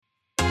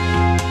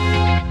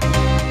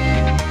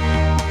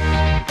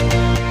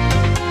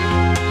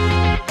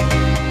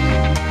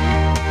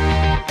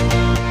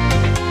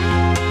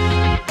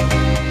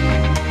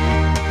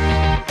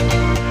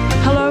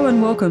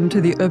welcome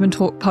to the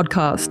UrbanTalk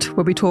Podcast,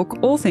 where we talk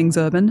all things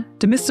urban,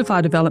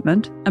 demystify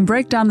development, and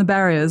break down the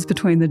barriers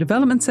between the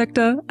development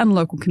sector and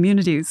local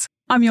communities.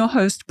 I'm your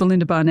host,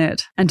 Belinda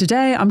Barnett, and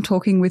today I'm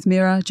talking with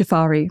Mehra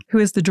Jafari, who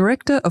is the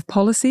Director of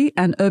Policy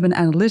and Urban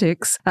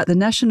Analytics at the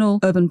national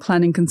urban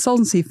planning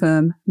consultancy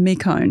firm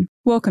Mecone.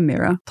 Welcome,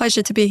 Mehra.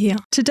 Pleasure to be here.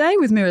 Today,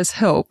 with Mehra's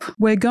help,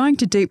 we're going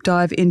to deep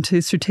dive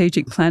into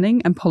strategic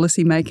planning and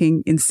policy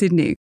making in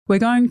Sydney. We're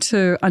going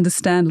to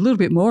understand a little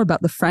bit more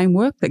about the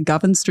framework that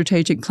governs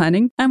strategic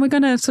planning, and we're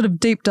going to sort of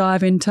deep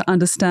dive into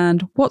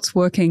understand what's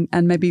working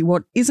and maybe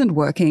what isn't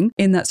working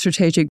in that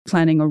strategic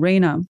planning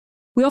arena.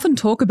 We often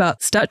talk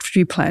about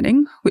statutory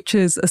planning, which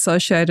is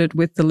associated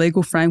with the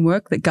legal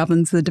framework that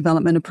governs the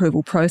development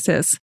approval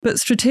process. But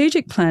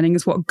strategic planning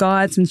is what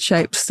guides and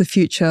shapes the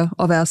future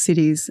of our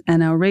cities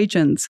and our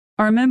regions.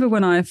 I remember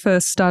when I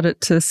first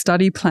started to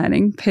study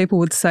planning, people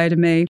would say to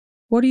me,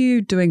 "What are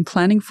you doing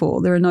planning for?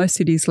 There are no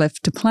cities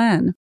left to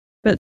plan."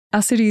 But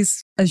our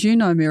cities, as you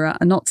know, Mehra,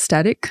 are not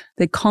static.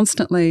 They're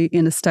constantly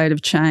in a state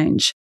of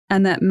change.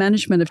 And that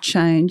management of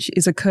change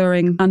is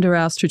occurring under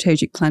our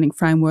strategic planning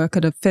framework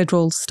at a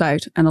federal,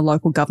 state and a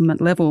local government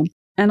level.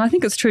 And I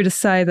think it's true to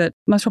say that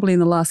most probably in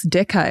the last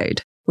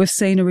decade, we've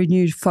seen a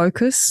renewed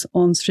focus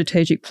on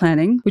strategic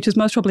planning, which is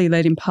most probably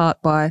led in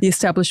part by the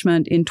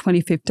establishment in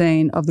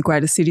 2015 of the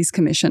Greater Cities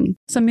Commission.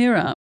 So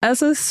Mehra,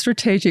 as a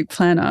strategic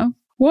planner,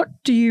 what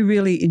do you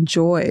really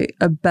enjoy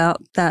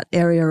about that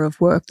area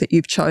of work that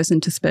you've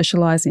chosen to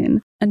specialise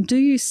in? And do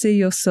you see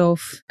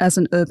yourself as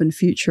an urban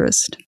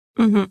futurist?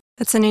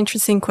 That's an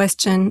interesting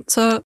question.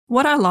 So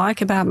what I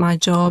like about my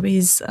job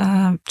is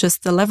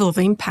just the level of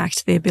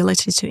impact, the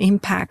ability to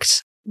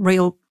impact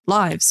real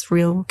lives,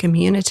 real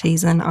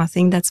communities. And I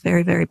think that's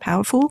very, very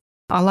powerful.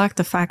 I like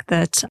the fact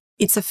that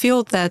it's a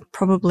field that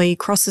probably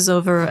crosses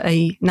over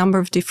a number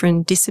of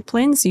different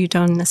disciplines. You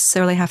don't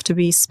necessarily have to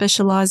be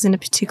specialized in a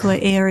particular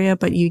area,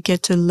 but you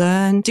get to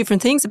learn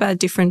different things about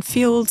different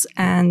fields.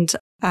 And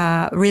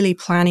really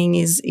planning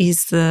is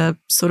the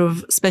sort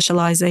of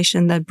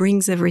specialization that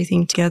brings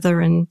everything together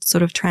and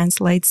sort of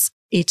translates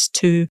it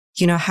to,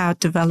 how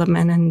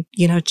development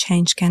and,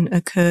 change can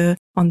occur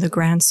on the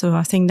ground. So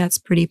I think that's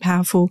pretty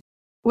powerful.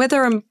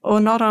 Whether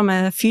I'm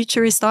a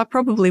futurist, I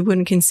probably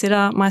wouldn't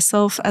consider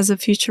myself as a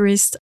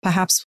futurist.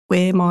 Perhaps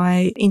where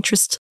my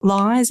interest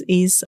lies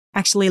is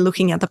actually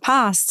looking at the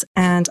past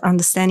and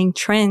understanding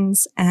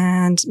trends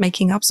and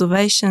making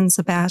observations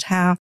about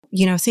how,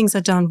 things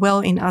are done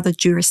well in other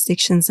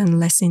jurisdictions and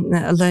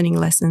learning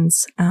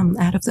lessons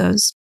out of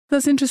those.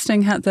 That's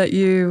interesting that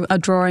you are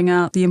drawing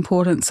out the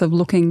importance of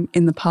looking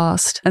in the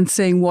past and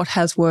seeing what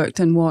has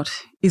worked and what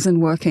isn't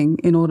working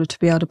in order to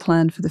be able to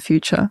plan for the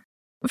future.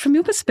 From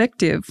your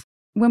perspective,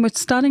 when we're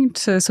starting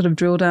to sort of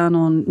drill down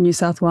on New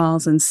South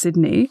Wales and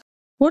Sydney,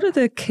 what are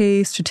the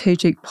key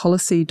strategic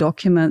policy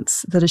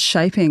documents that are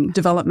shaping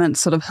development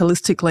sort of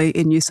holistically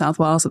in New South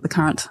Wales at the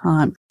current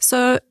time?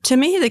 So to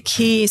me, the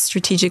key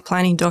strategic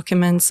planning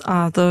documents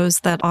are those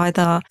that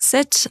either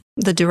set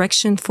the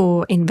direction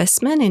for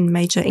investment in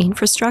major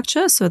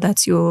infrastructure. So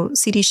that's your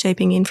city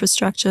shaping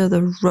infrastructure,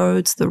 the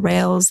roads, the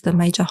rails, the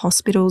major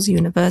hospitals,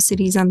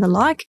 universities and the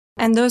like.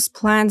 And those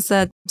plans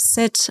that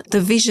set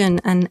the vision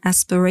and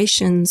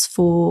aspirations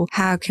for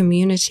how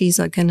communities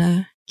are going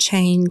to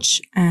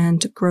change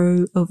and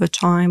grow over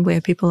time,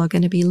 where people are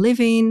going to be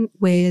living,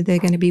 where they're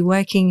going to be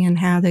working and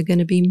how they're going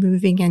to be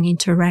moving and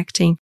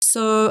interacting.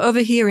 So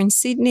over here in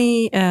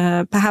Sydney,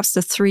 perhaps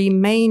the three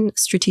main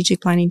strategic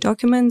planning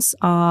documents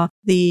are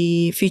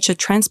the Future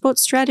Transport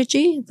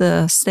Strategy,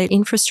 the State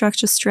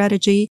Infrastructure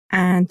Strategy,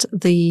 and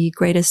the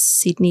Greater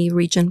Sydney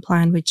Region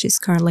Plan, which is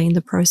currently in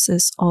the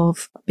process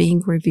of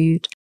being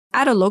reviewed.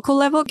 At a local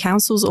level,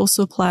 councils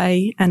also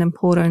play an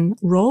important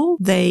role.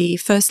 They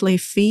firstly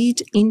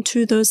feed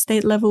into those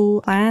state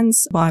level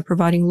plans by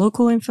providing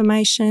local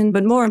information,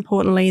 but more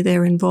importantly,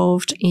 they're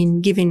involved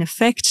in giving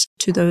effect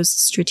to those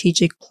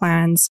strategic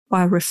plans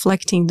by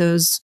reflecting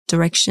those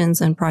directions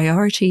and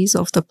priorities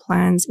of the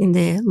plans in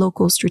their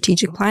local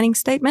strategic planning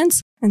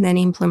statements and then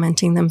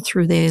implementing them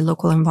through their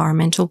local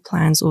environmental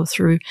plans or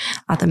through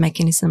other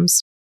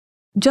mechanisms.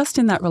 Just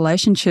in that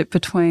relationship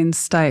between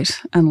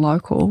state and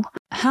local,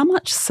 how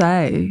much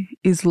say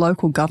is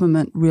local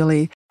government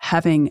really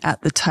having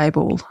at the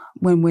table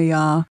when we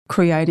are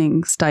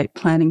creating state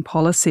planning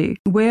policy?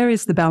 Where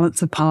is the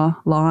balance of power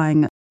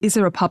lying? Is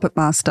there a puppet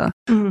master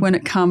when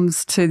it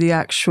comes to the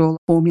actual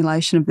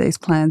formulation of these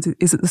plans?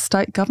 Is it the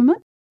state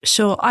government?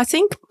 Sure. I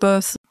think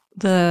both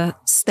the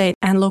state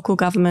and local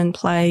government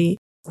play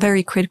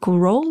very critical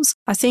roles.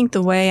 I think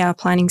the way our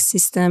planning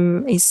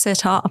system is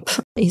set up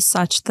is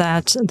such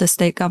that the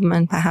state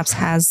government perhaps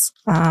has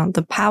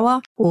the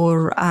power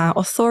or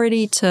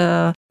authority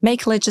to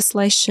make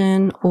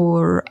legislation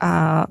or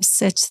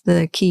set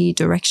the key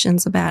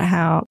directions about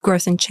how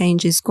growth and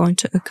change is going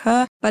to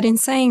occur. But in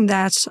saying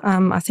that,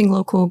 I think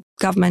local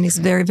government is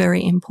very,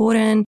 very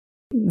important.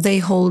 They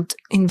hold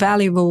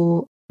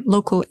invaluable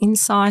local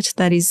insight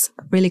that is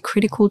really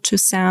critical to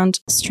sound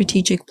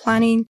strategic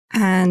planning.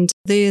 And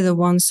they're the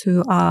ones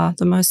who are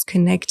the most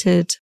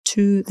connected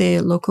to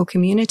their local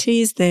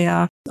communities. They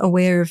are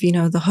aware of,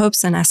 the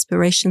hopes and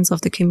aspirations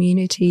of the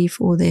community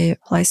for their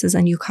places.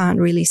 And you can't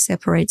really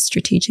separate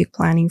strategic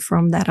planning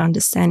from that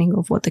understanding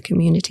of what the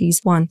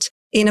communities want.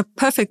 In a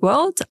perfect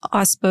world,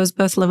 I suppose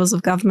both levels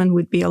of government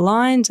would be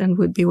aligned and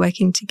would be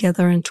working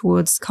together and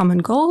towards common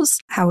goals.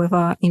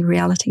 However, in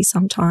reality,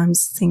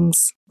 sometimes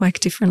things work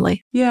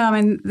differently.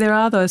 Yeah, there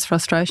are those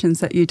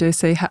frustrations that you do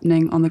see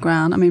happening on the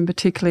ground.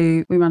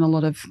 Particularly we run a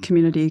lot of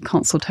community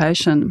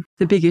consultation.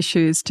 The big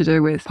issues to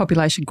do with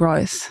population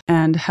growth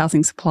and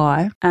housing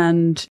supply.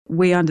 And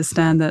we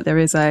understand that there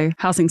is a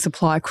housing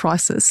supply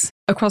crisis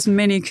across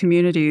many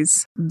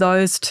communities.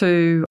 Those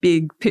two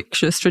big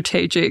picture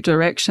strategic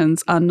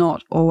directions are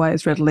not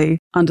always readily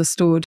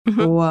understood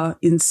or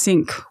in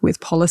sync with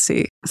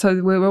policy.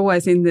 So we're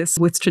always in this,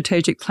 with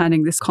strategic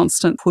planning, this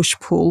constant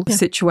push-pull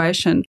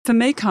situation. For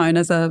Mecone,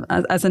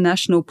 as a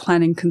national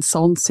planning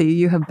consultancy,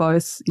 you have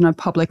both,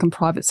 public and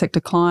private sector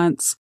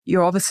clients.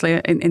 You're obviously,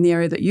 in the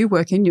area that you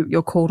work in,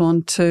 you're called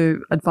on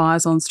to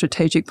advise on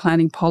strategic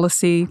planning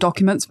policy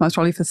documents, most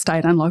probably for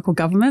state and local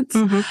governments.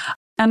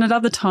 And at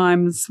other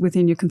times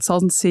within your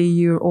consultancy,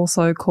 you're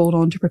also called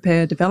on to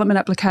prepare development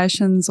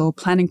applications or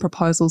planning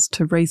proposals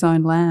to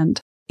rezone land.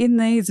 In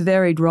these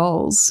varied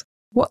roles,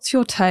 what's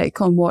your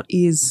take on what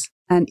is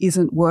and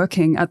isn't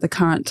working at the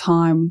current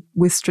time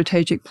with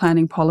strategic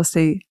planning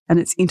policy and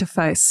its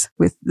interface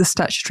with the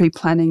statutory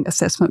planning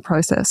assessment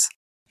process?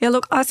 Yeah,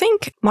 look, I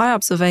think my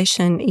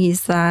observation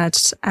is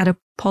that at a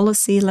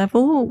policy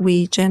level,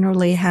 we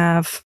generally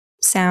have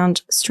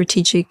sound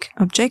strategic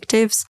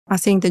objectives. I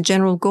think the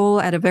general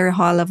goal at a very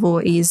high level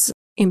is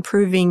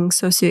improving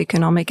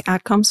socioeconomic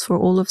outcomes for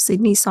all of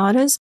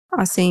Sydney-siders.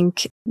 I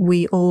think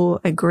we all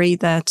agree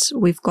that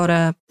we've got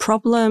a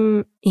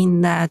problem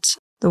in that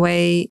the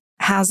way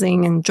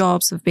housing and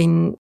jobs have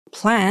been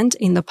planned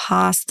in the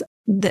past,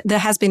 there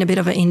has been a bit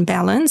of an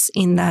imbalance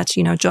in that,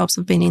 jobs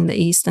have been in the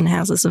east and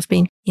houses have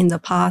been in the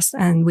past.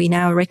 And we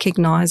now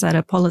recognize at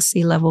a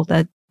policy level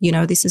that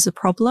this is a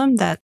problem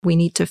that we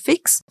need to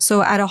fix.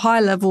 So at a high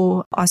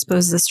level, I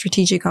suppose the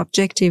strategic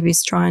objective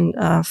is try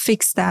and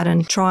fix that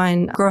and try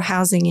and grow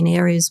housing in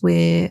areas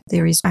where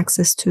there is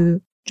access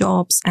to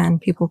jobs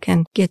and people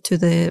can get to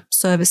the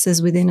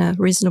services within a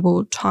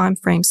reasonable time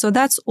frame. So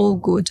that's all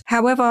good.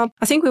 However,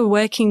 I think we're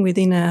working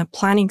within a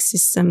planning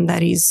system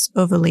that is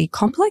overly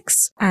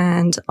complex.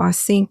 And I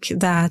think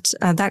that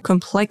that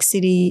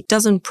complexity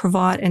doesn't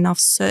provide enough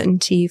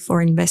certainty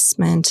for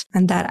investment.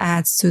 And that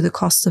adds to the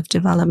cost of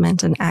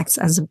development and acts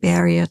as a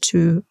barrier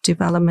to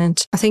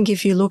development. I think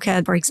if you look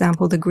at, for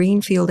example, the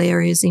greenfield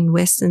areas in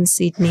Western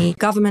Sydney,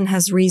 government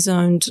has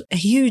rezoned a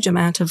huge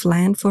amount of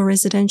land for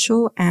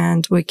residential,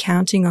 and we're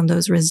counting on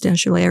those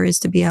residential areas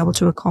to be able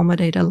to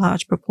accommodate a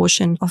large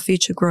proportion of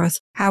future growth.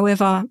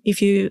 However,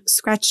 if you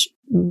scratch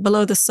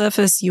below the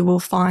surface, you will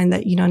find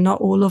that,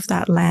 not all of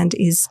that land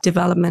is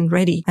development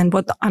ready. And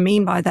what I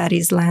mean by that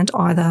is land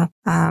either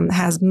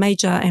has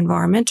major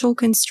environmental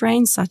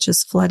constraints such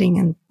as flooding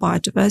and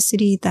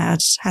biodiversity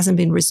that hasn't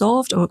been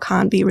resolved or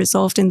can't be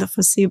resolved in the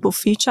foreseeable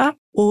future,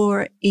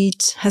 or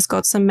it has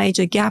got some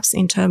major gaps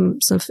in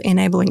terms of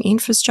enabling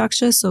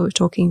infrastructure. So we're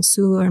talking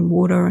sewer and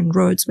water and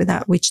roads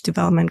without which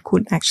development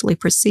could actually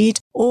proceed.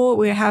 Or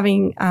we're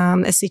having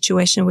a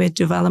situation where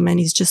development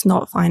is just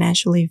not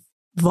financially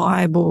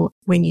viable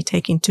when you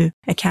take into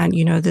account,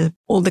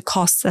 all the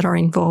costs that are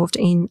involved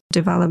in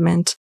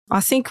development.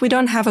 I think we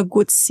don't have a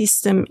good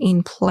system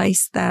in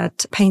place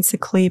that paints a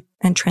clear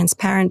and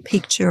transparent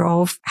picture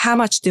of how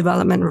much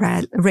development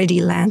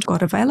ready land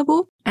got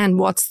available and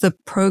what's the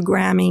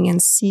programming and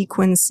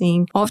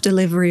sequencing of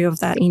delivery of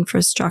that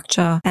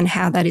infrastructure and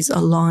how that is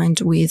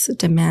aligned with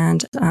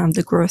demand,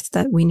 the growth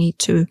that we need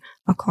to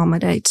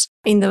accommodate.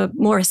 In the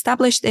more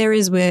established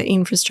areas where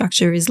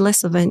infrastructure is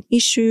less of an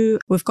issue,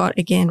 we've got,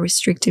 again,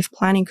 restrictive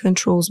planning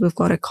controls, we've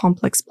got a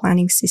complex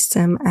planning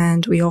system,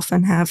 and we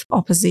often have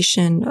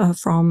opposition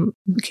from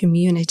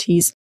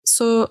communities.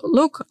 So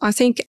look, I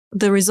think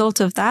the result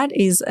of that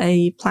is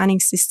a planning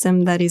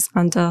system that is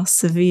under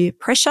severe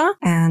pressure,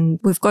 and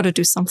we've got to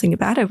do something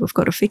about it. We've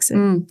got to fix it.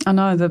 I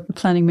know the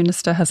planning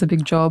minister has a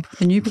big job.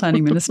 The new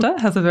planning minister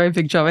has a very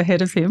big job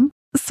ahead of him.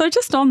 So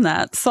just on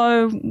that,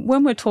 so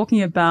when we're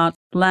talking about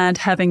land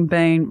having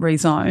been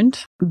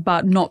rezoned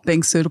but not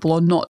being suitable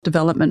or not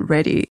development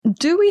ready,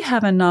 do we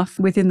have enough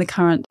within the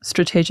current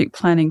strategic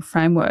planning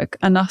framework,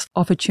 enough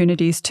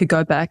opportunities to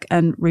go back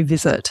and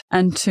revisit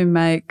and to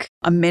make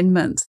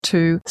amendments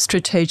to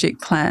strategic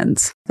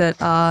plans that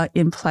are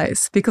in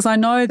place? Because I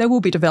know there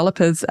will be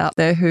developers out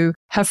there who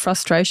have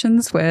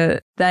frustrations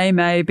where they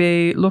may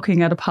be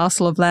looking at a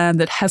parcel of land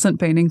that hasn't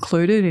been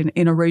included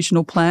in a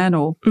regional plan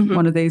or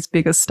one of these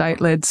bigger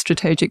state-led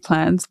strategic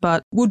plans,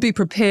 but would be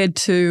prepared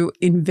to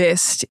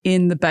invest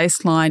in the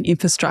baseline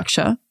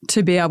infrastructure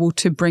to be able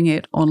to bring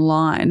it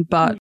online,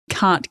 but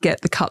can't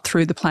get the cut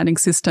through the planning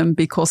system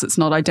because it's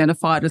not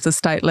identified as a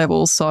state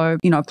level. So,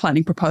 a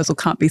planning proposal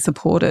can't be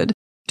supported.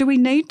 do we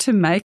need to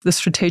make the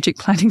strategic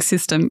planning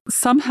system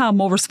somehow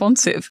more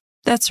responsive?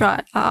 That's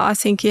right. I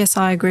think, yes,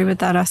 I agree with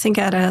that. I think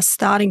at a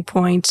starting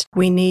point,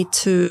 we need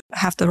to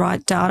have the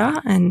right data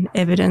and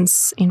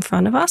evidence in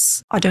front of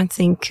us. I don't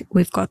think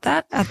we've got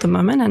that at the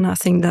moment. And I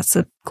think that's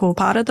a core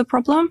part of the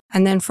problem.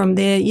 And then from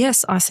there,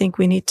 yes, I think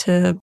we need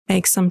to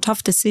make some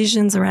tough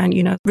decisions around,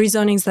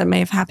 rezonings that may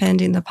have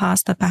happened in the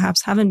past that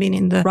perhaps haven't been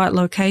in the right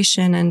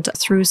location. And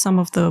through some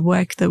of the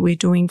work that we're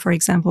doing, for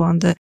example, on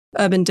the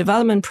urban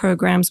development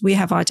programs, we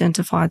have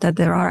identified that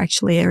there are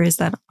actually areas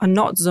that are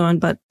not zoned,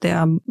 but they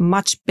are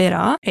much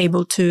better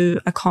able to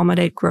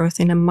accommodate growth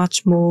in a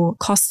much more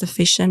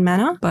cost-efficient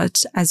manner.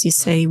 But as you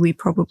say, we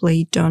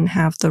probably don't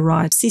have the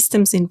right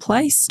systems in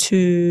place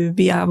to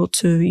be able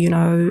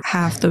to,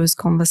 have those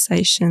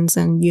conversations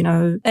and,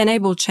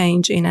 enable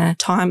change in a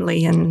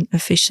timely and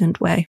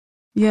efficient way.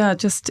 Yeah,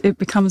 it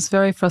becomes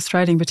very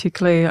frustrating,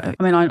 particularly,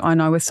 I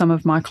know with some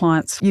of my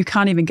clients, you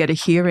can't even get a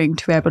hearing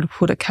to be able to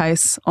put a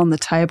case on the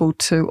table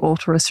to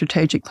alter a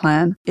strategic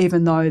plan,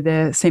 even though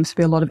there seems to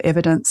be a lot of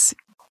evidence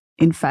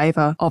in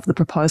favour of the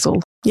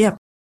proposal. Yeah.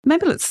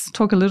 Maybe let's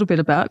talk a little bit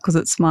about, because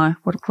it's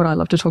what I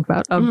love to talk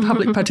about,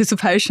 public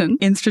participation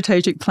in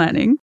strategic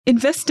planning.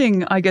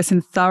 Investing, I guess,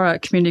 in thorough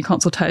community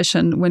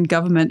consultation when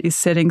government is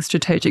setting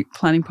strategic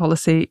planning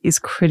policy is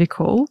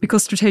critical,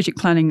 because strategic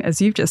planning,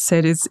 as you've just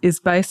said,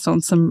 is based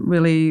on some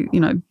really,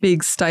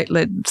 big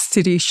state-led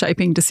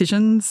city-shaping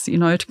decisions,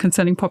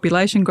 concerning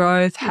population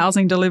growth,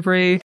 housing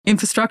delivery,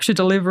 infrastructure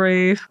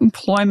delivery,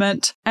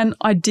 employment. And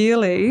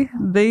ideally,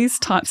 these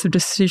types of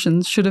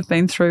decisions should have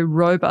been through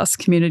robust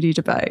community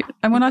debate.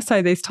 And when I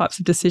say these types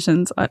of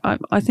decisions,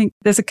 I think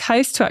there's a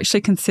case to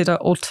actually consider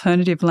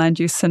alternative land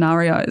use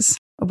scenarios.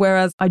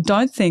 Whereas I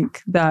don't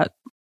think that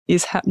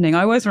is happening.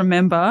 I always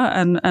remember,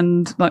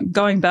 and like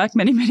going back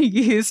many, many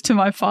years to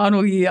my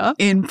final year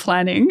in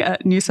planning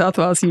at New South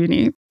Wales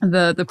Uni,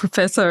 the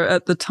professor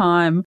at the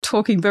time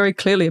talking very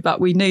clearly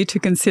about we need to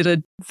consider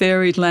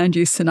varied land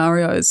use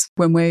scenarios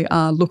when we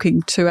are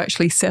looking to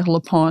actually settle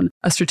upon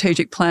a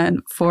strategic plan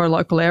for a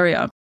local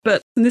area.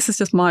 But, and this is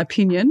just my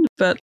opinion,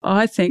 but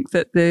I think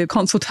that the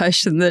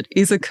consultation that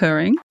is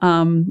occurring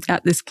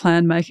at this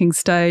plan making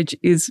stage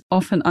is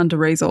often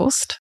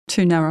under-resourced,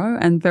 too narrow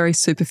and very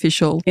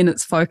superficial in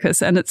its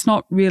focus. And it's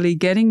not really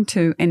getting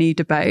to any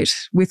debate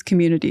with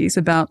communities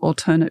about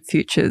alternate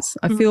futures.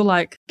 I feel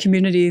like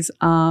communities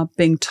are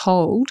being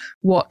told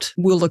what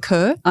will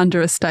occur under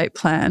a state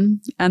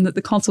plan, and that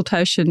the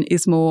consultation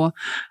is more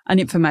an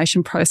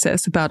information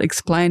process about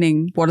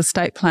explaining what a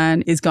state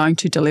plan is going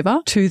to deliver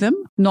to them,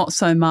 not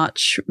so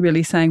much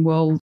really saying,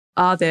 well,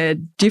 are there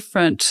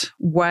different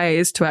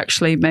ways to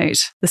actually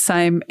meet the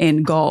same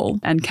end goal?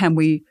 And can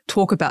we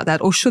talk about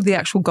that? Or should the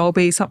actual goal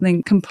be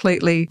something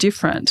completely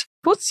different?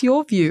 What's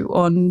your view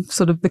on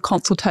sort of the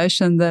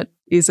consultation that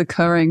is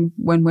occurring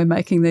when we're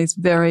making these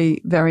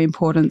very, very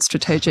important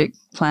strategic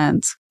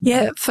plans?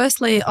 Yeah,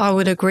 firstly, I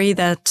would agree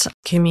that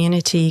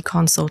community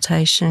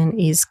consultation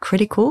is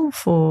critical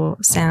for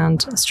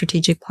sound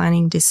strategic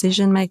planning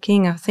decision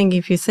making. I think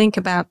if you think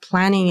about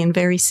planning in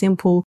very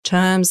simple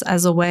terms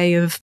as a way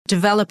of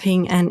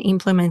developing and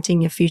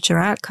implementing a future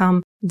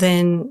outcome,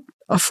 then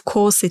of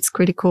course, it's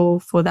critical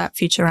for that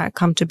future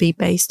outcome to be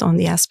based on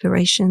the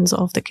aspirations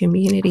of the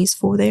communities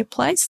for their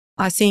place.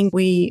 I think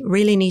we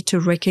really need to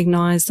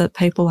recognize that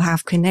people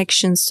have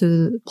connections to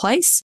the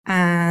place,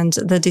 and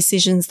the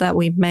decisions that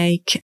we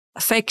make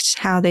affect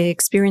how they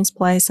experience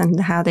place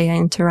and how they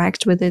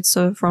interact with it.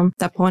 So from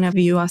that point of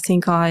view, I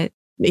think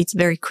it's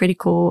very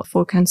critical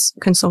for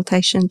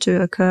consultation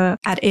to occur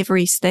at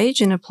every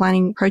stage in a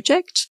planning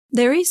project.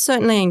 There is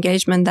certainly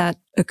engagement that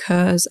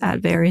occurs at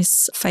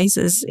various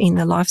phases in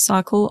the life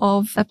cycle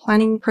of a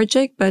planning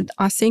project, but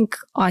I think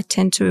I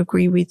tend to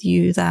agree with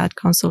you that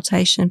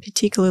consultation,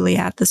 particularly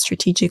at the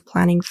strategic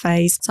planning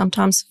phase,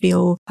 sometimes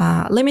feel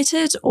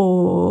limited,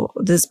 or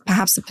there's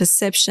perhaps a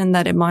perception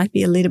that it might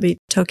be a little bit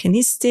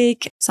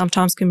tokenistic.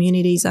 Sometimes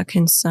communities are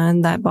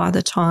concerned that by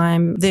the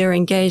time they're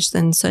engaged,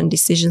 then certain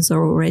decisions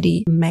are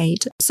already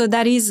made. So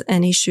that is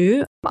an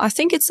issue. I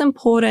think it's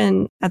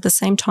important at the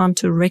same time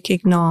to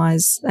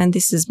recognize, and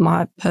this is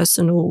my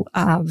personal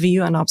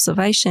view and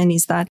observation,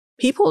 is that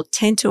people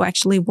tend to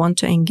actually want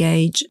to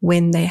engage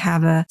when they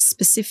have a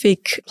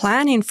specific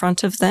plan in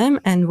front of them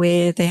and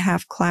where they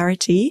have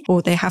clarity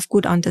or they have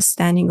good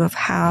understanding of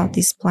how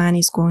this plan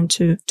is going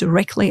to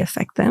directly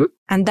affect them.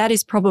 And that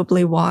is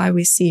probably why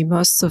we see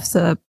most of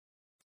the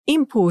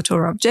input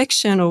or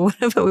objection or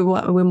whatever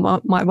we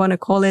might want to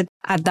call it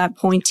at that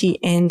pointy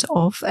end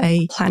of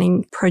a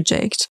planning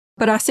project.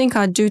 But I think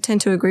I do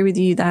tend to agree with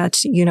you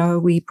that,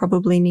 we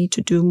probably need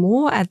to do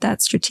more at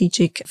that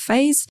strategic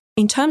phase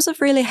in terms of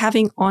really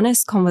having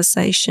honest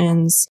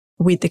conversations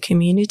with the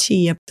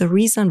community, the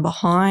reason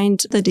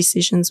behind the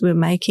decisions we're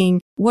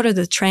making, what are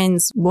the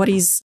trends, what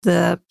is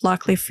the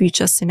likely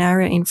future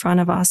scenario in front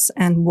of us,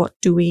 and what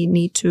do we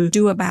need to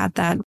do about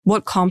that?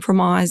 What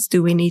compromise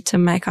do we need to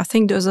make? I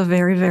think those are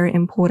very, very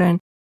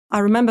important. I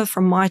remember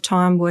from my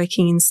time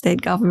working in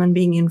state government,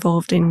 being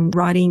involved in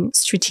writing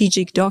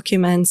strategic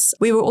documents,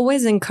 we were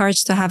always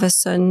encouraged to have a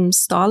certain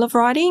style of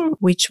writing,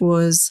 which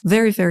was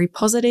very, very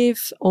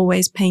positive,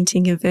 always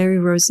painting a very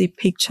rosy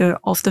picture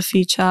of the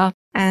future.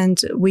 And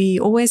we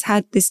always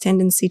had this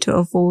tendency to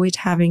avoid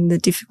having the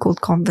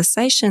difficult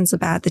conversations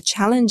about the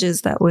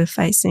challenges that we're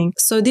facing.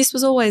 So this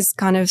was always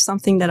kind of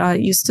something that I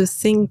used to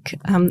think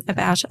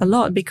about a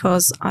lot,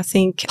 because I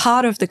think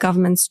part of the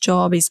government's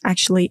job is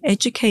actually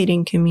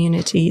educating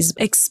communities,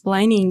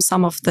 explaining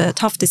some of the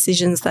tough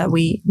decisions that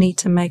we need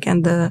to make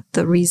and the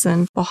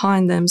reason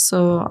behind them.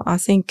 So I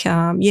think,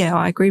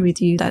 I agree with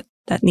you that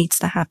needs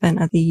to happen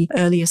at the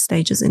earlier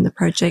stages in the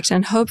project.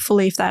 And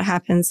hopefully if that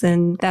happens,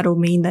 then that'll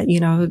mean that,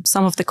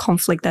 some of the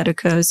conflict that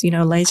occurs,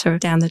 later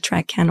down the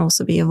track can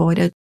also be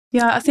avoided.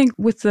 Yeah, I think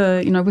with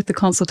the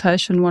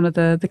consultation, one of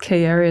the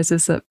key areas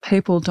is that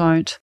people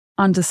don't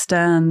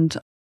understand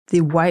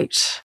the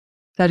weight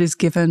that is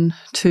given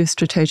to these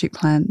strategic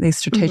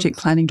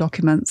planning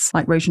documents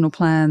like regional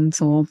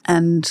plans,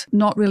 and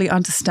not really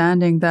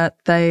understanding that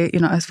they,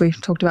 as we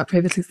talked about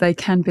previously, they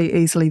can be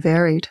easily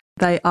varied.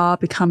 They are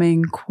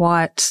becoming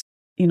quite,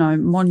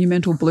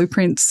 monumental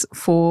blueprints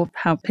for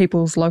how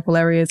people's local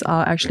areas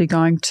are actually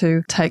going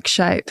to take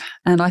shape.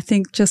 And I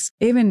think just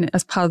even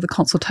as part of the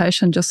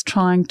consultation, just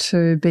trying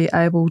to be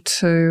able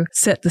to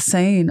set the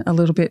scene a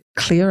little bit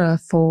clearer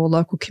for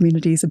local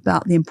communities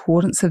about the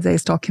importance of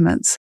these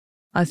documents,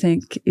 I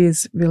think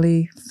is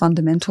really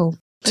fundamental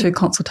to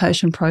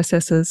consultation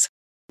processes.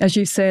 As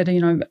you said,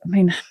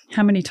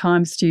 how many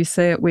times do you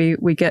see it?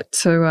 We get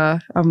to,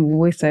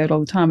 we say it all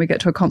the time, we get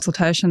to a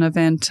consultation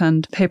event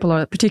and people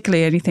are,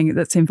 particularly anything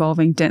that's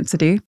involving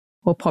density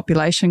or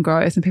population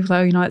growth, and people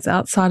say, it's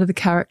outside of the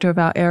character of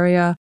our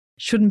area,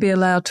 shouldn't be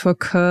allowed to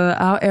occur.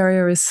 Our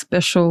area is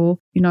special.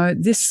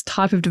 This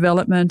type of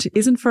development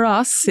isn't for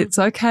us. It's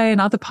okay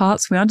in other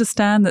parts. We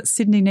understand that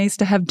Sydney needs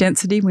to have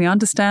density. We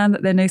understand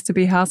that there needs to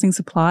be housing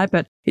supply,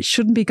 but it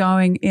shouldn't be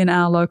going in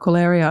our local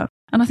area.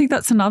 And I think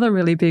that's another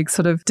really big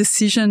sort of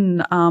decision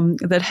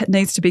that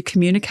needs to be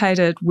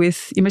communicated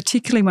with,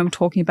 particularly when we're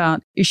talking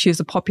about issues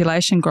of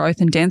population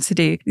growth and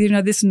density,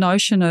 this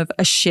notion of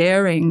a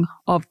sharing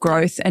of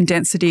growth and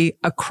density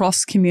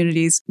across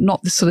communities,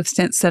 not the sort of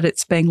sense that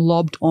it's being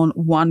lobbed on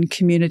one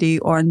community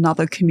or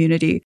another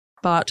community,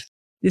 but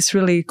this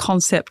really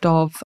concept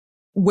of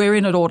we're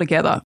in it all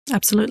together.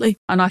 Absolutely.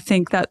 And I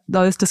think that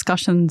those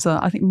discussions,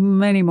 I think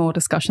many more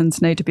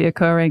discussions need to be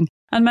occurring.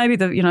 And maybe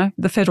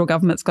the federal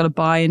government's got to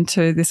buy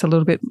into this a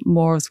little bit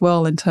more as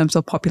well in terms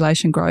of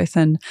population growth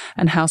and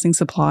housing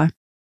supply.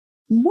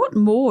 What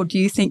more do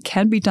you think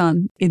can be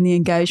done in the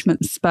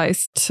engagement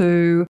space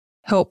to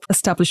help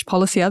establish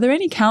policy? Are there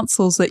any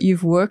councils that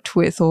you've worked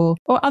with or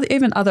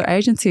even other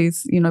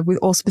agencies, with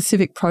or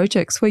specific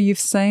projects where you've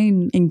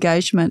seen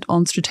engagement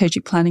on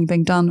strategic planning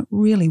being done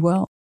really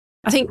well?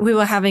 I think we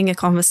were having a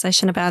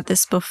conversation about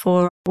this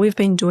before. We've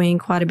been doing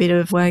quite a bit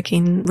of work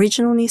in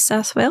regional New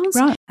South Wales.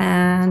 Right.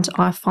 And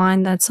I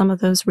find that some of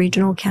those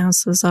regional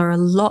councils are a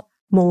lot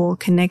more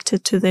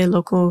connected to their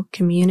local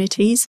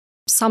communities.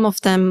 Some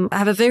of them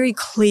have a very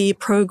clear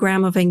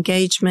program of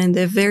engagement.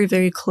 They're very,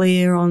 very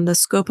clear on the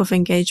scope of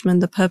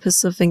engagement, the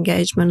purpose of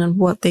engagement, and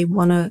what they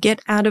want to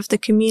get out of the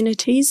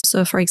communities.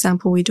 So, for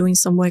example, we're doing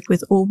some work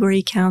with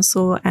Albury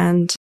Council,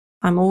 and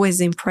I'm always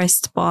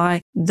impressed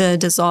by the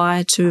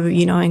desire to,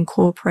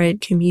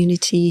 incorporate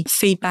community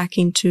feedback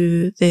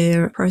into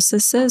their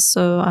processes.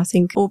 So I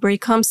think Albury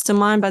comes to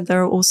mind, but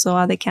there are also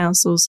other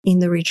councils in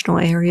the regional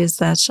areas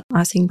that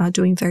I think are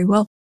doing very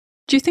well.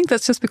 Do you think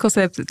that's just because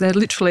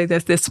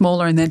they're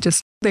smaller and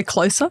they're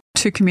closer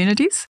to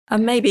communities?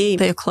 Maybe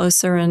they're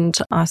closer, and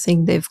I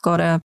think they've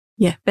got a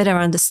better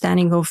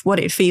understanding of what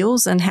it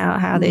feels and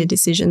how their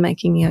decision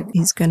making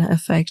is going to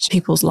affect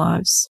people's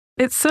lives.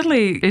 It's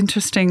certainly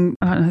interesting.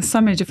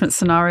 So many different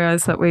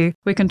scenarios that we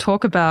can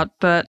talk about,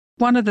 but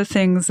one of the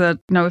things that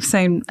we've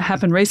seen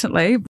happen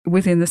recently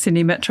within the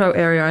Sydney metro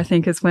area, I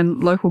think, is when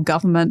local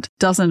government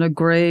doesn't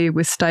agree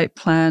with state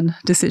plan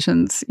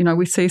decisions.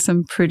 We see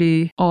some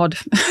pretty odd,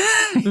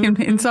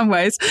 in some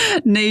ways,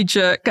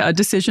 knee-jerk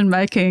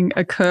decision-making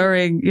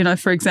occurring.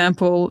 For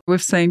example,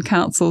 we've seen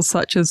councils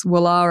such as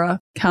Wallara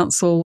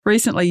Council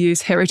recently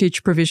use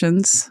heritage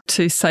provisions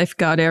to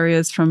safeguard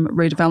areas from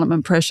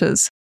redevelopment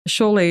pressures.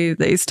 Surely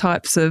these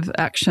types of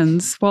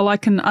actions, while I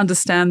can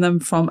understand them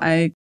from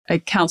a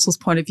council's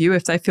point of view,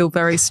 if they feel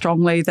very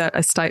strongly that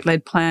a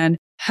state-led plan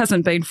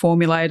hasn't been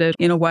formulated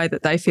in a way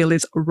that they feel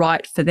is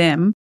right for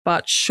them,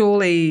 but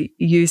surely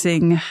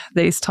using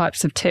these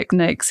types of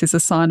techniques is a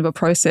sign of a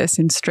process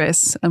in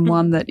stress and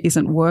one that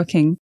isn't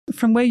working.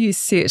 From where you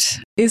sit,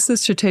 is the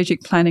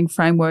strategic planning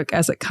framework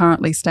as it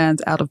currently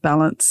stands out of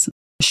balance?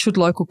 Should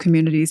local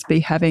communities be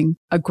having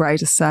a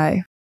greater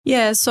say?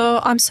 Yeah,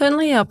 so I'm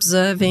certainly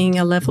observing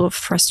a level of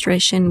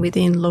frustration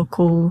within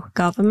local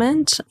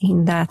government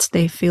in that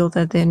they feel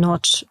that they're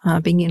not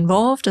being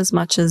involved as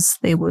much as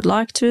they would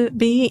like to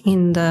be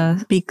in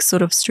the big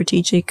sort of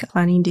strategic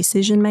planning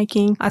decision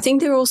making. I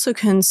think they're also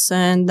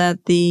concerned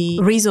that the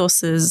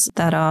resources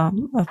that are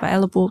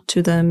available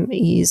to them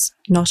is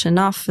not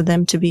enough for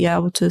them to be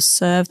able to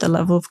serve the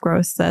level of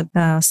growth that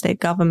the state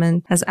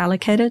government has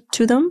allocated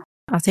to them.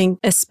 I think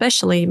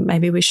especially,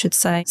 maybe we should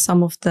say,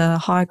 some of the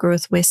high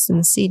growth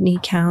Western Sydney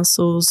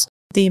councils,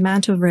 the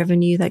amount of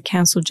revenue that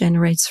council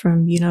generates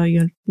from,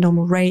 your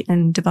normal rate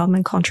and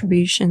development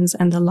contributions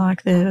and the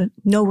like, they're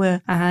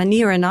nowhere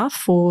near enough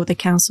for the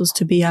councils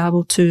to be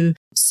able to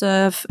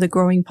serve the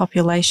growing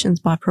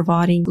populations by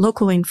providing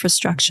local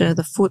infrastructure,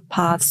 the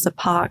footpaths, the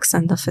parks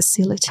and the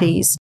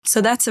facilities. So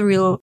that's a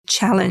real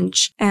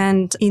challenge.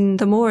 And in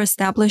the more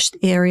established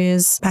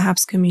areas,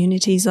 perhaps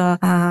communities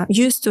are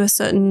used to a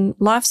certain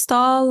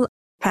lifestyle.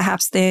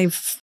 Perhaps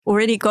they've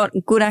already got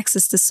good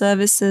access to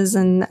services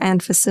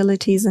and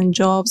facilities and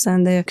jobs,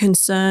 and they're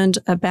concerned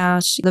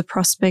about the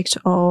prospect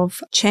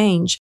of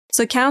change.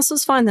 So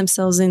councils find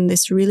themselves in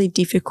this really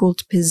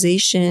difficult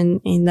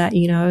position in that,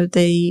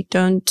 they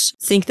don't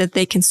think that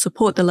they can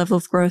support the level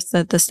of growth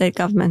that the state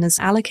government has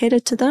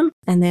allocated to them.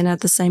 And then at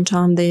the same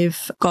time,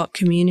 they've got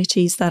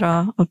communities that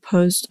are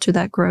opposed to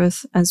that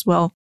growth as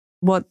well.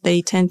 What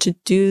they tend to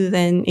do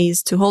then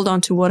is to hold on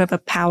to whatever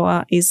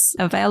power is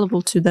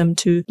available to them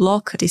to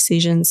block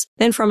decisions.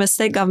 Then from a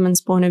state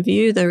government's point of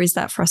view, there is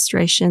that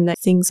frustration that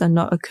things are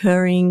not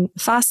occurring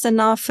fast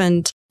enough,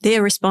 and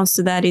their response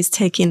to that is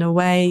taking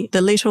away the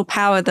little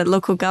power that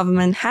local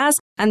government has.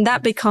 And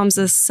that becomes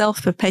a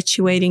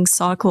self-perpetuating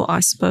cycle,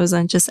 I suppose,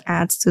 and just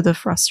adds to the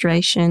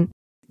frustration.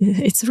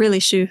 It's a real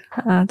issue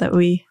that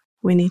we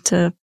need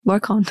to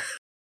work on.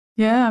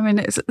 Yeah,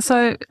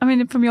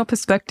 from your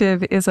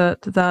perspective, is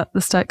it that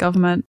the state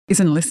government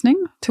isn't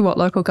listening to what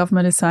local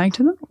government is saying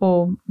to them,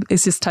 or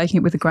is just taking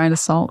it with a grain of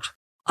salt?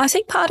 I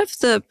think part of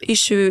the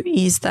issue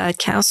is that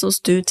councils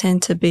do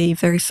tend to be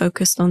very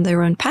focused on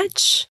their own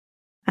patch,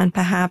 and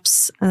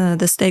perhaps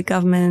the state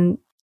government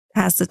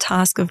has the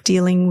task of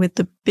dealing with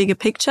the bigger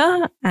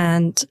picture,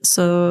 and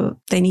so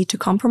they need to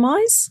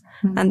compromise,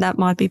 and that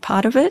might be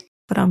part of it.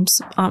 But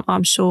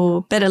I'm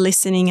sure better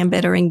listening and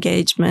better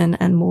engagement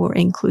and more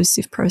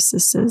inclusive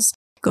processes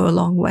go a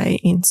long way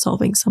in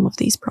solving some of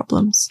these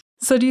problems.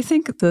 So do you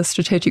think the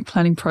strategic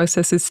planning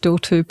process is still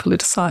too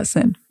politicised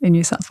then in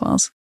New South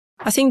Wales?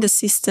 I think the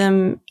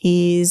system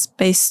is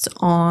based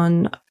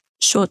on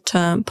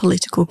short-term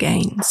political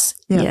gains.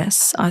 Yeah.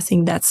 Yes, I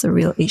think that's a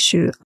real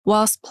issue.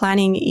 Whilst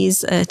planning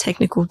is a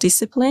technical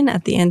discipline,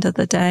 at the end of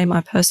the day, my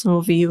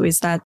personal view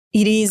is that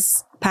it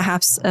is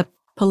perhaps a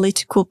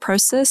political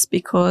process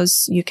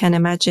because you can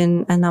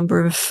imagine a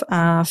number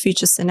of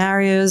future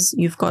scenarios.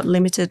 You've got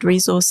limited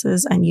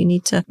resources and you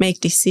need to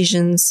make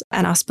decisions.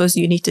 And I suppose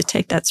you need to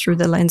take that through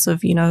the lens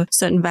of,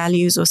 certain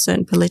values or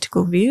certain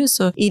political views.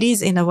 So it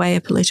is in a way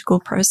a political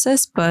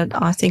process, but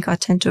I think I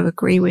tend to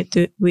agree with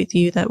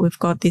you that we've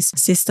got this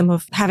system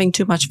of having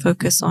too much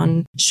focus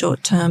on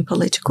short-term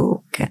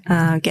political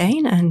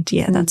gain. And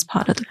that's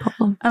part of the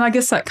problem. And I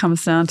guess that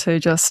comes down to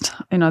just,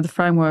 the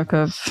framework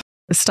of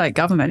the state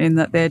government in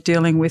that they're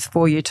dealing with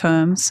 4-year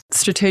terms.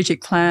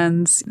 Strategic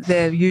plans,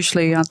 they're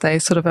usually, aren't they,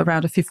 sort of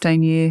around a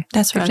 15-year,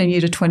 That's right.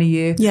 15-year to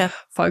 20-year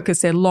focus.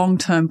 They're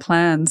long-term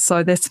plans.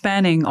 So they're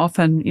spanning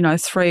often,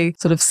 3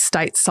 sort of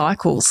state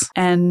cycles.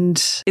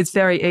 And it's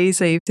very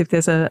easy if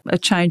there's a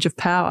change of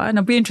power. And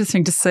it'll be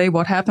interesting to see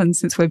what happens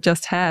since we've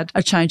just had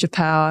a change of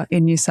power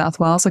in New South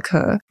Wales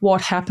occur.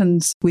 What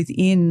happens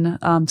within,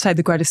 say,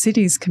 the Greater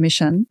Cities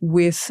Commission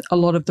with a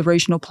lot of the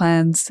regional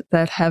plans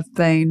that have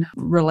been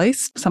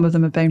released. Some of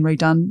them have been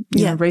redone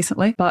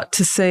recently, but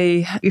to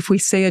see if we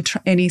see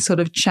any sort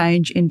of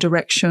change in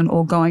direction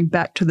or going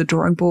back to the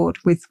drawing board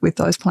with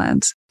those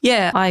plans.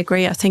 Yeah, I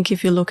agree. I think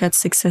if you look at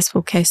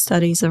successful case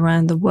studies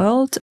around the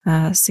world,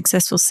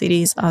 successful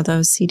cities are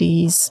those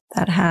cities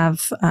that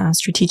have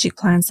strategic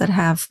plans that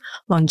have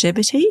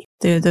longevity.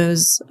 They're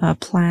those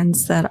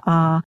plans that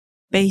are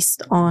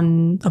based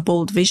on a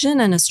bold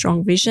vision and a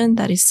strong vision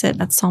that is set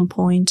at some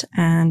point,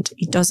 and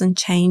it doesn't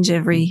change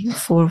every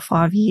 4 or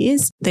 5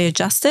 years. They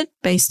adjust it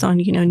based on,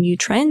 new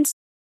trends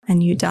and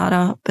new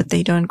data, but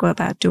they don't go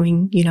about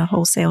doing,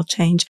 wholesale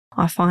change.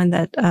 I find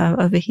that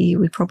over here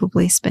we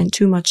probably spend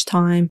too much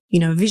time,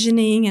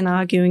 visioning and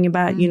arguing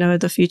about,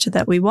 the future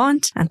that we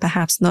want, and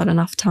perhaps not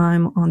enough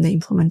time on the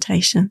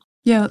implementation.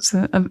 Yeah, that's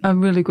a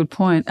really good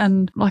point,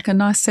 and like a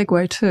nice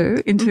segue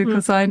too into,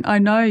 because I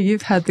know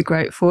you've had the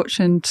great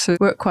fortune to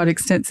work quite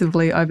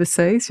extensively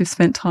overseas. You've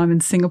spent time in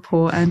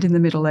Singapore and in the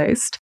Middle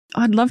East.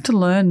 I'd love to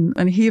learn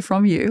and hear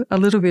from you a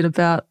little bit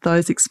about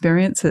those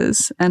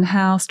experiences and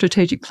how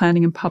strategic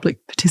planning and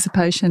public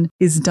participation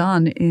is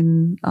done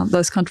in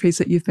those countries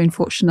that you've been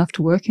fortunate enough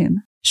to work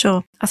in.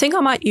 Sure. I think I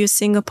might use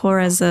Singapore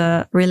as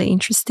a really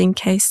interesting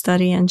case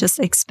study and just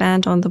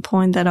expand on the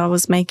point that I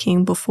was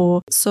making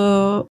before.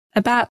 So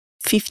about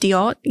 50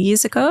 odd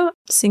years ago,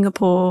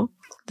 Singapore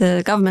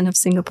the government of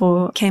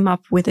Singapore came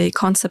up with a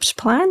concept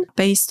plan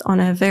based on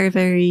a very,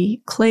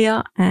 very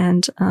clear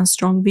and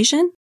strong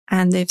vision.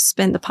 And they've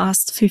spent the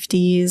past 50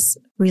 years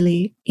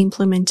really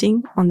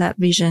implementing on that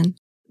vision.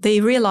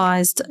 They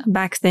realized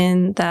back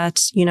then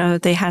that,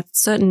 they had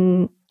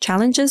certain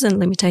challenges and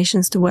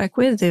limitations to work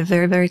with. They're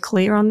very, very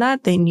clear on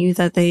that. They knew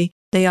that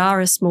they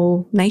are a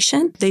small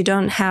nation. They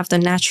don't have the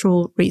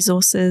natural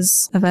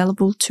resources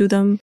available to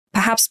them.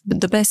 Perhaps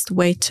the best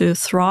way to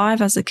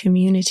thrive as a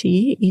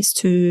community is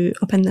to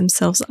open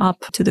themselves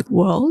up to the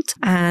world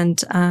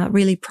and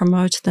really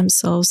promote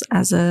themselves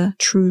as a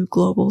true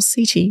global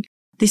city.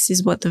 This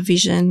is what the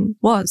vision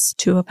was,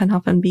 to open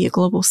up and be a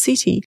global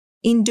city.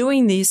 In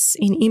doing this,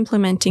 in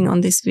implementing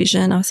on this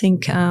vision, I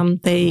think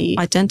they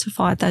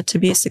identified that to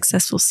be a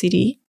successful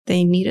city,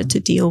 they needed to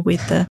deal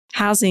with the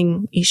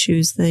housing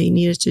issues. They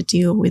needed to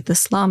deal with the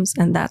slums.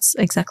 And that's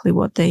exactly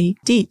what they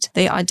did.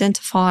 They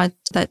identified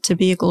that to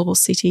be a global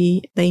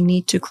city, they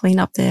need to clean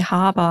up their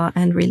harbour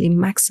and really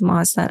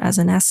maximize that as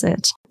an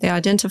asset. They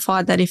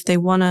identified that if they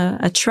want to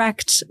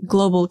attract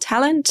global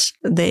talent,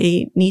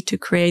 they need to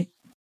create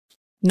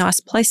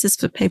nice places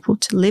for people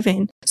to live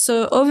in.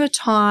 So over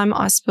time,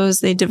 I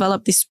suppose they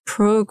developed this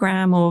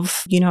program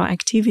of,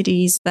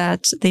 activities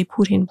that they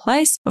put in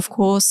place. Of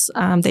course,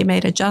 they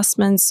made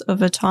adjustments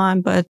over time,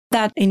 but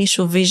that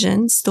initial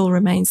vision still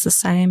remains the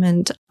same.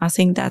 And I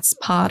think that's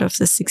part of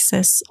the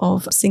success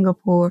of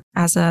Singapore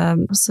as a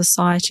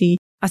society.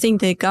 I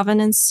think their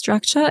governance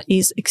structure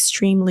is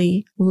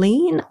extremely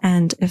lean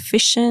and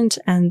efficient,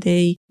 and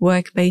they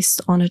work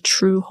based on a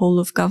true whole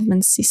of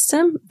government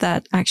system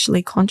that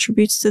actually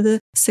contributes to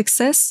the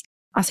success.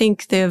 I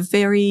think they're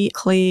very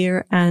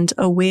clear and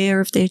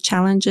aware of their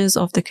challenges,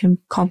 of the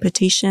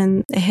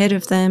competition ahead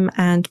of them.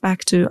 And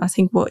back to, I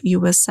think, what you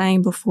were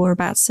saying before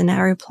about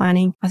scenario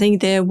planning, I think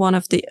they're one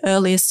of the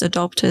earliest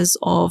adopters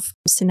of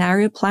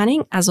scenario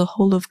planning as a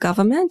whole of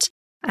government.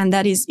 And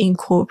that is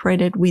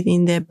incorporated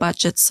within their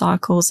budget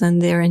cycles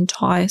and their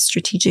entire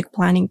strategic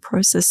planning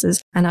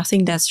processes. And I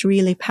think that's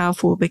really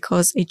powerful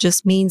because it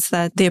just means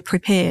that they're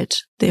prepared.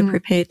 They're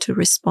prepared to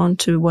respond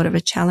to whatever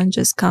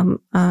challenges come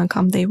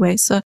their way.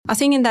 So I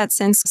think in that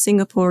sense,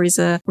 Singapore is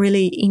a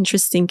really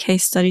interesting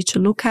case study to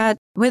look at.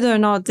 Whether or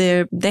not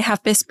they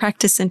have best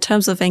practice in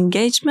terms of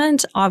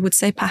engagement, I would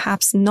say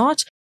perhaps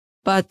not.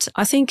 But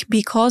I think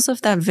because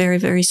of that very,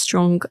 very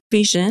strong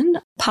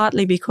vision,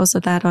 partly because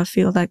of that, I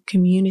feel that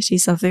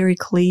communities are very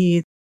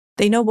clear.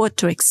 They know what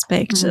to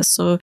expect.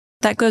 So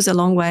that goes a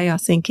long way, I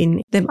think,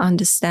 in them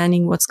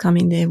understanding what's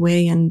coming their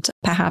way. And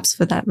perhaps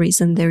for that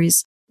reason, there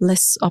is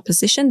less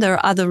opposition. There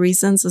are other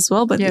reasons as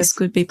well, but this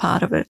could be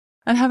part of it.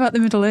 And how about the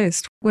Middle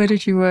East? Where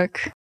did you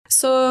work?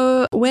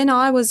 So when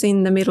I was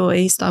in the Middle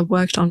East, I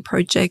worked on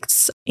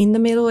projects in the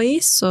Middle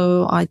East.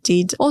 So I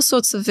did all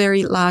sorts of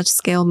very large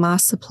scale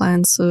master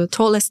plans. So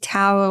tallest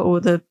tower or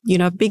the,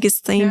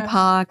 biggest theme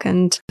park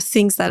and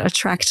things that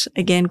attract,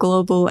 again,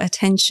 global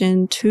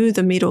attention to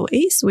the Middle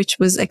East, which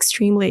was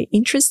extremely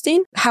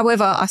interesting.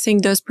 However, I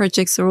think those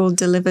projects are all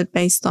delivered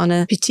based on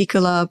a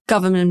particular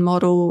government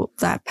model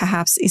that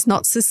perhaps is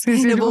not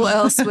sustainable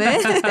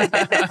elsewhere.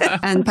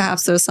 And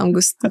perhaps there are some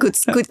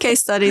good case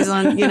studies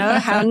on,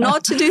 how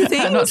not to do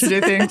things. Not to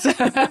do things.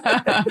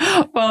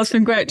 Well, it's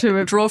been great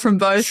to draw from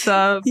both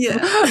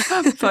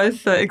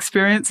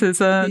experiences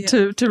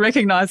to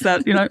recognise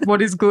that,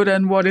 what is good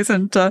and what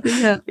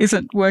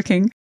isn't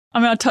working. I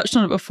mean, I touched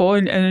on it before,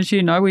 and as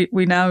you know,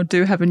 we now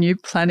do have a new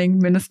planning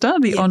minister,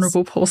 the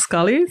Honourable Paul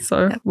Scully.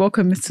 So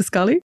welcome, Mr.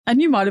 Scully.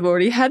 And you might have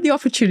already had the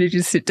opportunity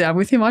to sit down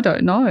with him. I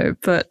don't know.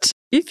 But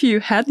if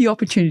you had the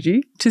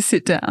opportunity to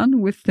sit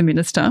down with the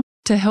minister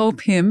to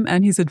help him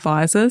and his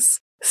advisors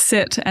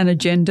set an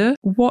agenda,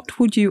 what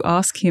would you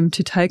ask him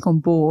to take on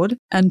board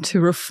and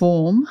to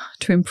reform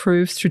to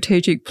improve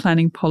strategic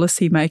planning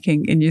policy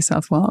making in New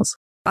South Wales?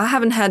 I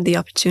haven't had the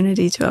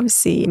opportunity to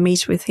obviously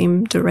meet with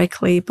him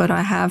directly, but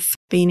I have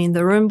been in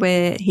the room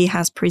where he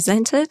has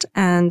presented,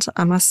 and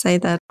I must say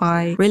that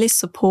I really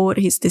support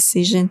his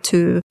decision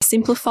to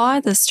simplify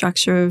the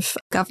structure of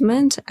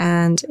government,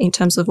 and in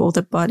terms of all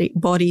the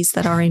bodies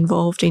that are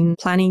involved in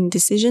planning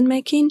decision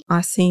making.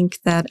 I think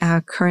that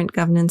our current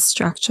governance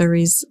structure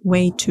is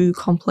way too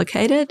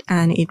complicated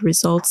and it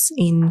results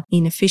in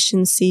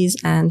inefficiencies,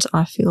 and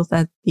I feel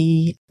that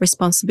the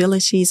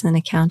responsibilities and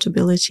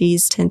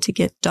accountabilities tend to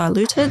get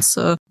diluted.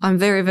 So I'm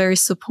very, very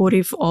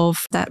supportive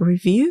of that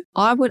review.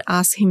 I would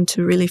ask him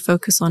to really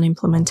focus on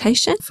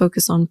implementation,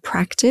 focus on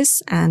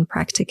practice and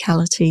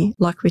practicality.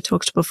 Like we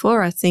talked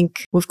before, I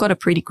think we've got a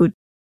pretty good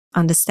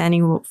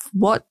understanding of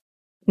what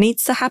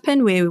needs to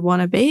happen, where we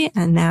want to be,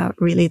 and now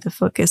really the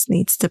focus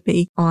needs to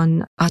be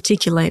on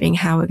articulating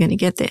how we're going to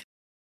get there.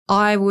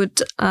 I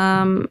would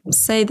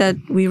say that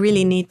we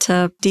really need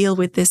to deal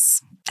with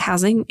this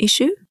housing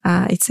issue.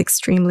 It's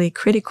extremely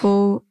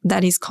critical.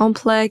 That is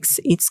complex.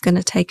 It's going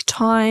to take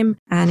time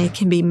and it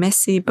can be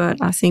messy, but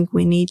I think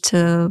we need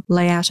to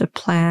lay out a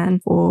plan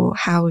for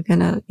how we're going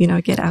to,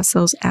 get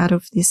ourselves out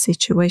of this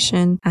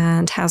situation.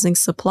 And housing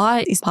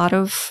supply is part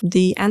of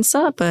the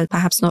answer, but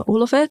perhaps not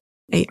all of it.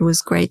 It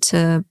was great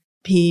to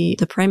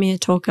the Premier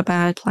talk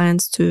about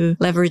plans to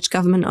leverage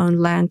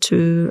government-owned land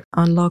to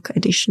unlock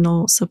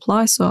additional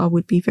supply. So I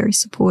would be very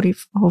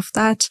supportive of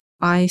that.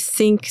 I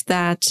think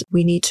that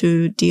we need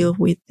to deal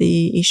with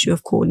the issue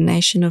of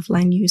coordination of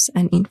land use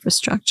and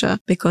infrastructure,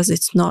 because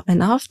it's not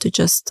enough to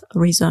just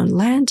rezone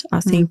land. I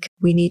think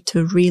we need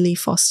to really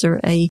foster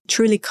a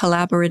truly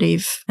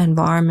collaborative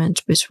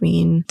environment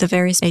between the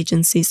various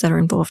agencies that are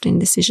involved in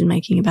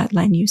decision-making about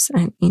land use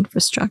and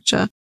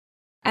infrastructure.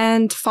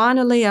 And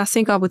finally, I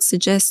think I would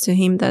suggest to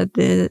him that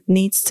there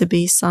needs to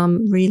be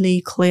some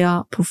really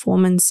clear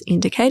performance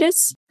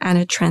indicators and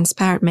a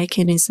transparent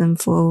mechanism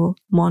for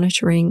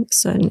monitoring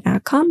certain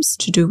outcomes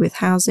to do with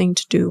housing,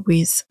 to do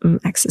with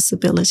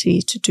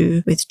accessibility, to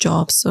do with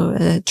jobs. So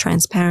a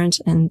transparent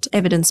and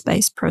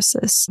evidence-based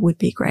process would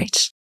be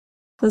great.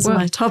 Those are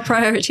my top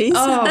priorities.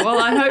 Oh, well,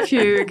 I hope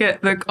you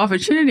get the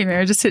opportunity,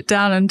 Mehra, to sit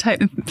down and take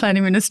the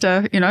Planning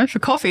Minister, for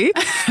coffee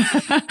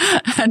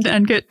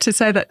and get to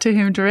say that to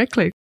him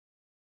directly.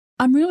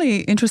 I'm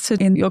really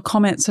interested in your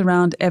comments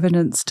around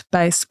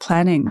evidence-based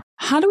planning.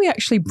 How do we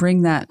actually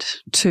bring that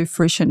to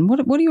fruition? What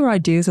are your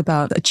ideas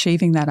about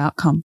achieving that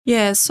outcome?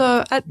 Yeah,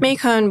 so at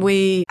Mecone,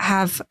 we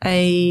have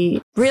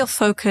a real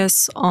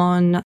focus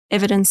on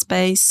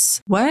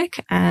evidence-based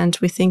work, and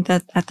we think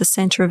that at the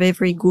center of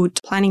every good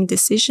planning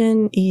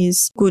decision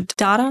is good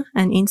data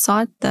and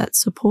insight that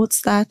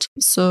supports that.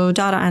 So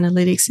data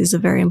analytics is a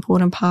very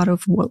important part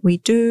of what we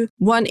do.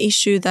 One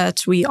issue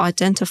that we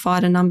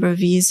identified a number of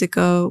years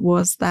ago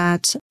was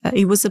that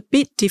it was a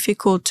bit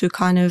difficult to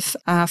kind of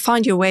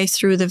find your way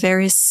through the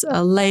various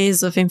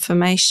layers of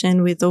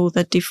information with all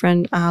the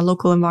different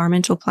local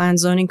environmental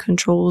plans, zoning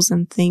controls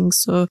and things.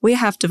 So we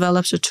have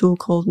developed a tool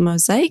called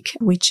Mosaic,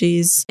 which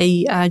is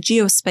a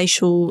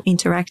geospatial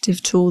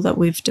interactive tool that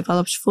we've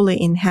developed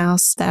fully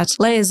in-house that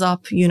layers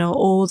up,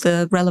 all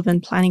the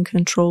relevant planning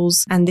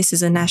controls. And this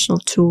is a national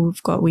tool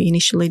we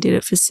initially did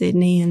it for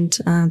Sydney, and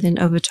then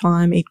over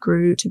time it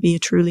grew to be a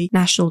truly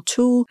national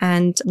tool.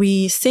 And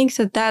we think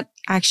that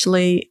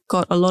actually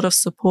got a lot of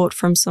support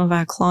from some of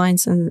our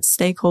clients and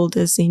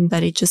stakeholders in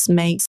that it just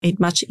makes it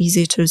much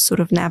easier to sort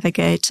of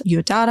navigate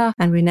your data.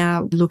 And we're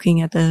now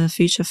looking at the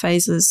future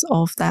phases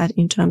of that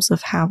in terms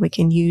of how we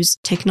can use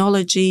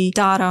technology,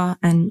 data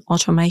and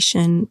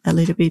automation a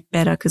little bit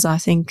better, because I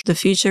think the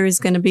future is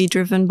going to be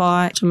driven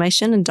by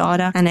automation and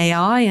data and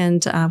AI.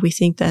 And we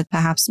think that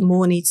perhaps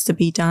more needs to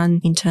be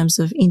done in terms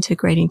of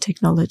integrating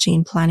technology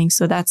in planning.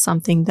 So that's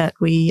something that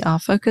we are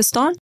focused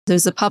on.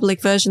 There's a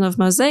public version of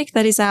Mosaic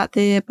that is out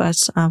there, but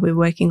we're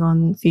working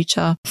on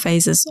future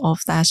phases of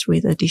that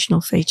with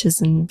additional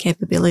features and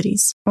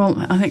capabilities. Well,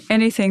 I think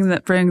anything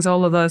that brings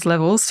all of those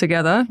levels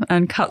together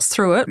and cuts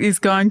through it is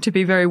going to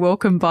be very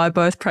welcome by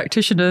both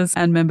practitioners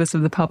and members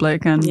of the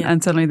public and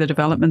certainly the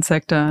development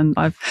sector. And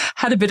I've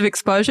had a bit of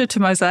exposure to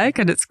Mosaic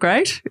and it's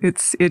great.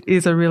 It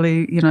is a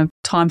really,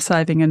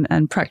 time-saving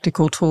and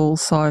practical tool.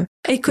 So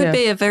it could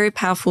be a very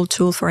powerful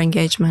tool for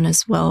engagement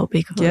as well.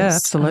 Because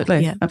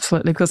absolutely.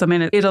 Absolutely. Because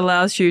it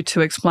allows you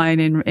to explain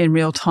in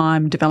real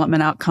time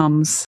development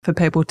outcomes for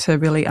people to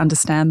really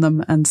understand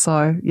them. And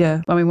so,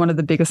 one of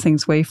the biggest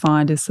things we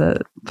find is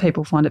that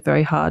people find it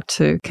very hard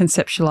to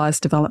conceptualize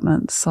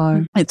development.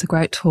 So it's a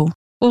great tool.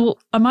 Well,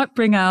 I might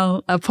bring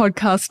our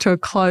podcast to a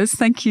close.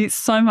 Thank you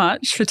so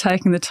much for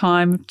taking the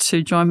time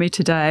to join me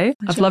today.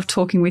 I've loved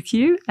talking with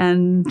you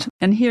and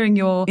hearing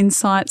your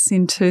insights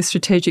into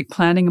strategic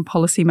planning and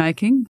policy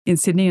making in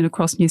Sydney and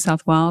across New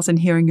South Wales, and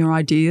hearing your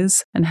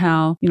ideas and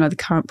how, the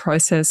current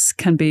process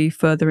can be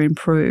further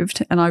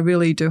improved. And I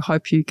really do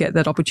hope you get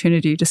that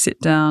opportunity to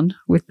sit down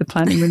with the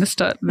Planning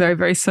Minister very,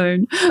 very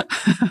soon.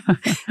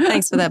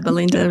 Thanks for that,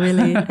 Belinda.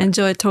 Really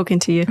enjoyed talking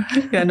to you.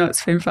 Yeah, no,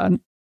 it's been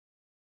fun.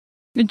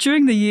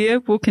 During the year,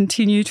 we'll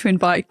continue to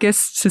invite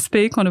guests to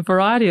speak on a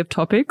variety of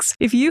topics.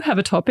 If you have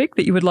a topic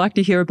that you would like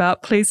to hear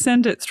about, please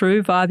send it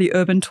through via the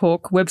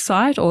UrbanTalk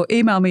website or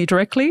email me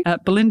directly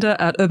at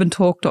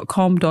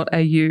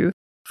belinda@urbantalk.com.au.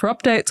 For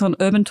updates on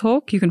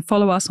UrbanTalk, you can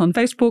follow us on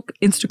Facebook,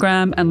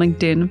 Instagram and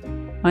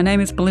LinkedIn. My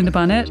name is Belinda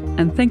Barnett,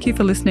 and thank you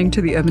for listening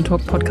to the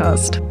UrbanTalk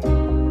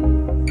podcast.